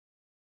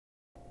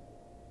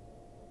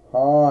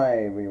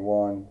Hi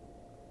everyone,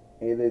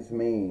 it is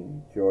me,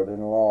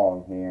 Jordan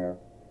Long here,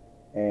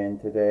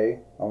 and today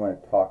I'm going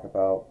to talk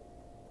about,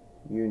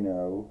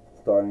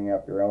 starting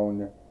up your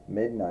own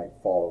Mednight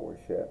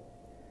Followership.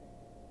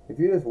 If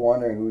you're just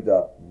wondering who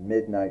the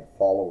Mednight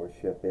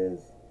Followership is,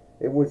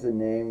 it was a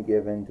name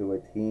given to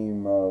a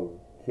team of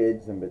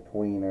kids and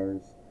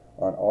betweeners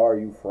on Are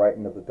You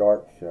Frightened of the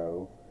Dark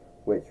show,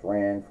 which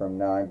ran from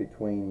 9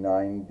 between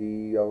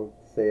 90, I would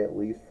say at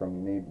least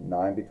from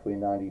 9 between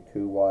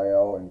 92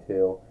 YL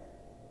until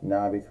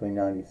 9 between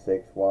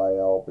 96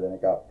 YL, but then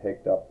it got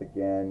picked up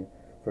again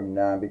from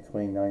 9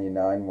 between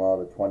 99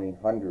 YL to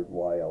 2000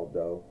 YL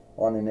though,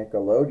 on the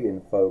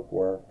Nickelodeon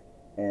Folkwork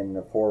and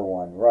the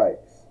 4-1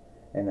 Rights.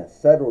 In the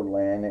settled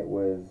land it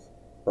was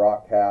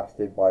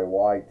broadcasted by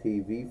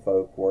YTV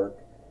Folkwork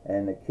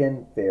and the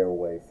Kin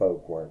Fairway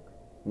Folkwork.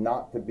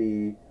 Not to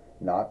be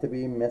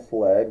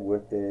misled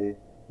with the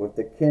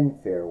Kin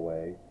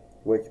Fairway,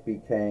 which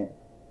became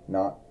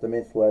not to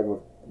misled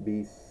with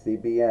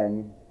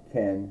BCBN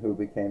Kin, who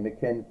became the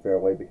Kin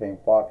Fairway, became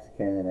Fox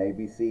Kin and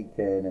ABC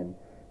Kin and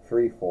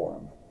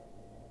Freeform.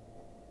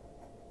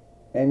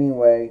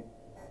 Anyway,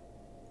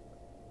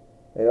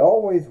 they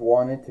always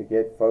wanted to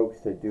get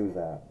folks to do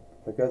that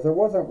because there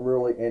wasn't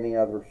really any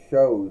other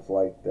shows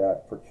like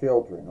that for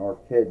children or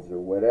kids or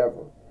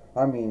whatever.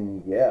 I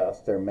mean,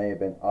 yes, there may have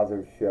been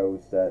other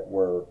shows that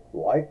were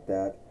like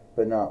that,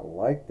 but not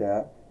like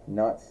that,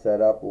 not set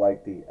up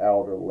like the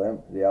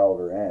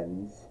Outer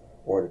Ends,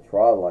 or the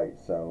Twilight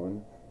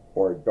Zone,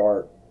 or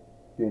Dark,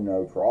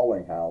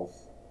 Drawling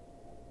House,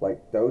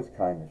 like those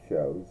kind of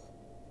shows.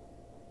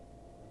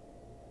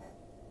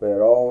 But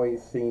it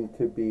always seemed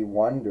to be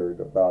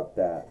wondered about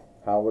that.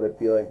 How would it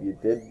be like if you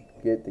did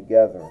get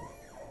together?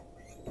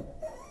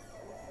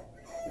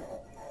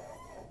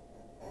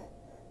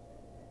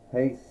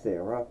 Hey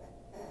Sarah.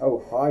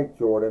 Oh, hi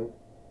Jordan.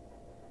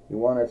 You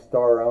want to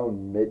start our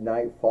own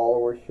Mednight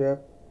Followership?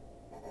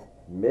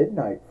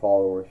 Mednight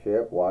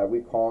Followership? Why are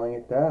we calling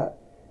it that?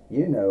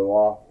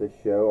 Off the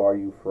show, Are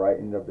You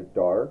Frightened of the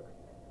Dark?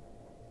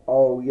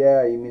 Oh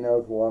yeah, you mean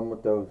those one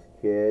with those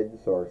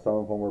kids, or some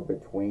of them were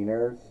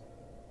betweeners,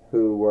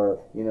 who were,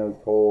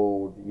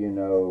 told,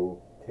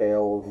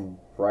 tales and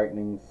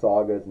frightening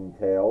sagas and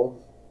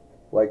tales?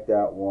 Like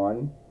that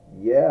one?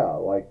 Yeah,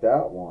 like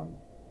that one.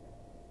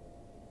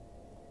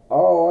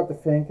 Oh, I'll have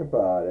to think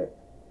about it.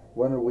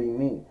 When do we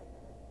meet?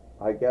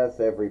 I guess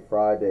every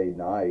Friday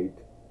night.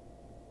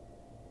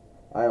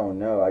 I don't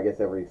know. I guess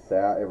every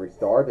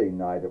Saturday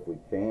night if we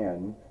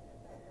can.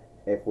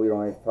 If we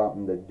don't have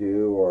something to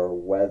do or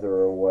weather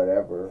or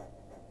whatever.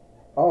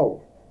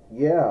 Oh,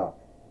 yeah.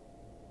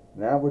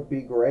 That would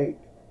be great.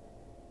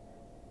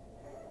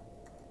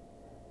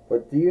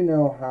 But do you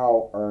know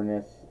how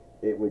earnest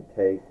it would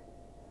take?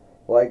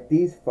 Like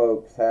these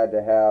folks had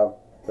to have,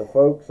 the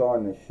folks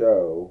on the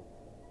show,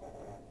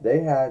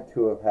 they had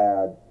to have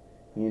had,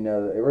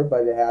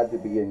 everybody had to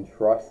be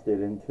entrusted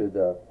into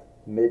the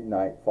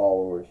Mednight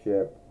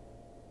Followership,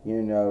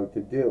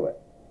 to do it.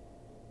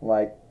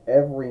 Like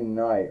every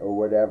night or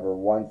whatever,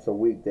 once a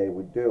week they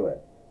would do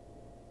it.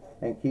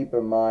 And keep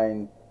in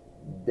mind,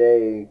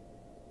 they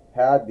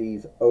had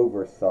these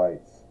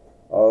oversights.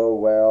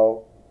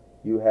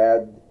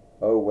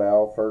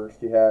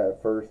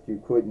 First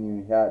you couldn't,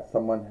 you had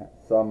someone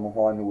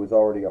who was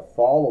already a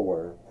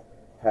follower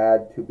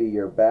had to be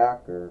your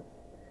backer.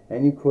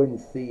 And you couldn't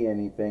see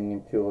anything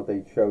until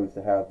they chose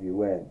to have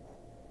you in.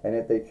 And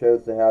if they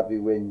chose to have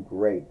you in,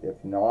 great.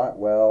 If not,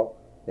 well,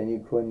 then you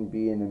couldn't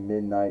be in the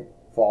Mednight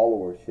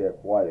Followership.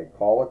 Why they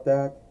call it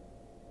that?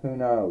 Who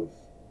knows?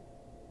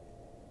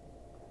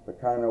 But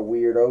kind of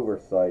weird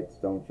oversights,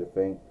 don't you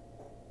think?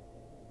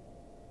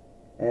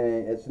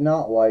 And it's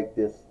not like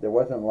this, there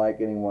wasn't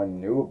like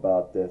anyone knew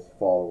about this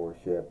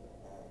followership.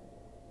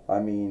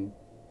 I mean,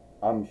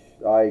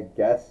 I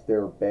guess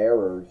their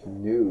bearers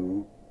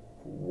knew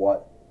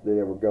what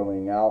they were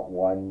going out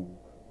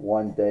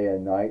one day a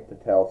night to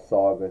tell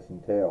sagas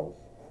and tales.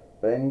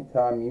 But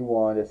anytime you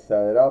wanted to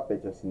set it up,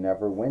 it just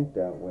never went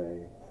that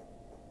way.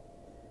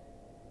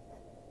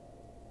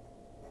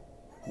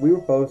 We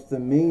were supposed to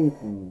meet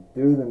and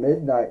do the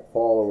Mednight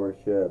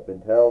Followership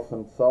and tell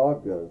some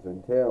sagas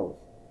and tales.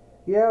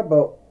 Yeah,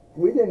 but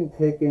we didn't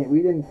pick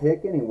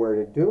anywhere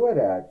to do it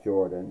at,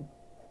 Jordan.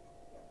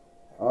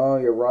 Oh,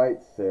 you're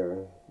right,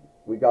 Sarah.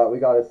 We got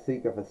to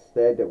seek a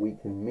stead that we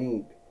can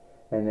meet.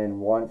 And then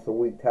once a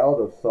week tell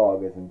those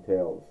sagas and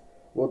tales.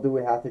 Well, do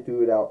we have to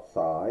do it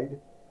outside?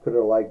 Could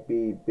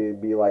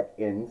it be like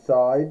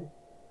inside?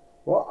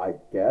 Well, I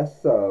guess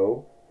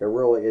so. There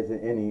really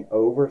isn't any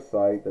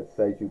oversight that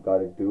says you've got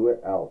to do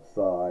it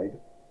outside.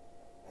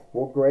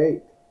 Well,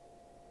 great.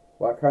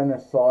 What kind of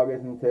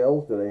sagas and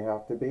tales do they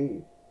have to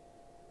be?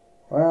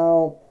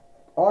 Well,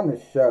 on the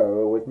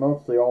show, it was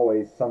mostly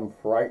always some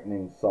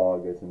frightening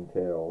sagas and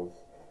tales,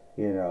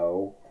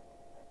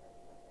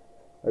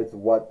 It's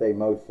what they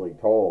mostly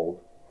told.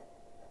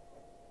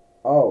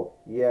 Oh,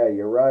 yeah,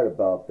 you're right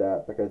about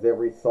that, because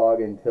every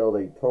saga and tale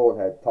they told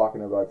had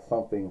talking about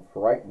something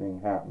frightening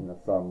happened to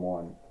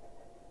someone.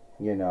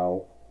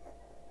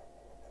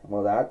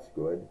 Well, that's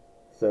good.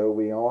 So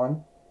we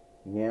on?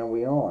 Yeah,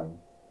 we on.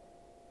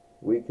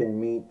 We can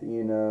meet,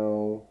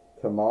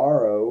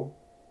 tomorrow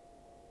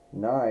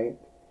night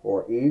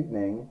or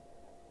evening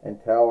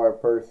and tell our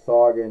first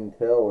saga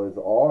until is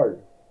our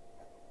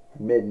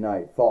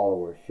Midnight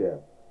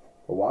Followership.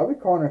 But why are we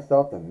calling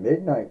ourselves the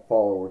Midnight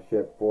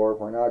Followership for if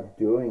we're not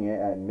doing it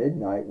at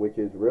midnight, which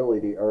is really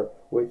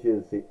which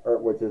is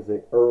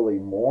the early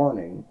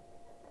morning?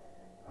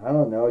 I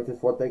don't know. It's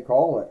just what they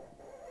call it.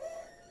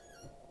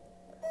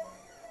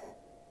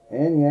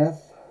 And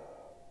yes,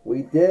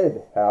 we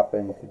did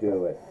happen to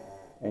do it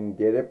and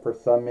did it for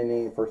so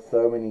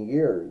many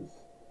years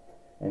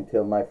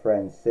until my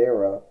friend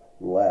Sarah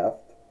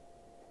left,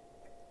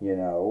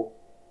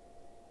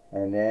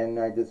 and then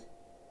I just,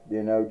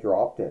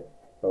 dropped it.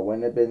 But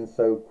wouldn't it have been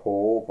so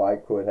cool if I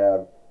could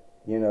have,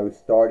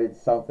 started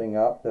something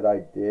up that I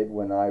did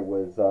when I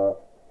was a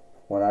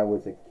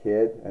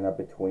kid and a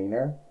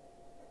betweener?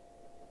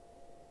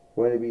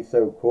 Wouldn't it be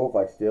so cool if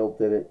I still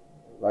did it?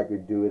 I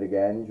could do it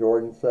again,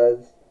 Jordan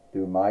says.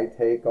 Do my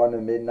take on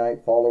the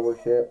Midnight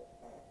Followership.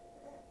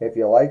 If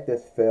you like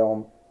this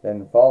film,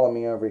 then follow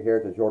me over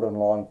here to Jordan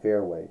Long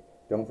Fairway.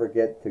 Don't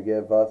forget to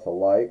give us a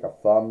like,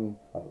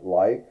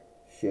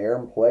 share,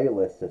 and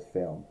playlist this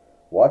film.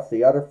 Watch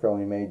the other film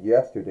we made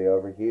yesterday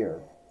over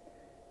here.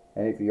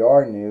 And if you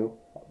are new,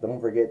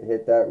 don't forget to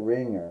hit that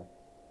ringer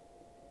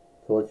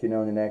to let you know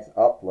when the next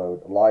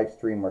upload, live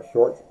stream, or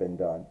short's been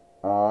done.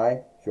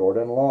 I,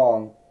 Jordan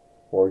Long,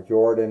 or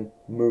Jordan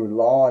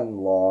Mulan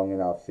Long,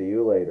 and I'll see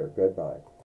you later. Goodbye.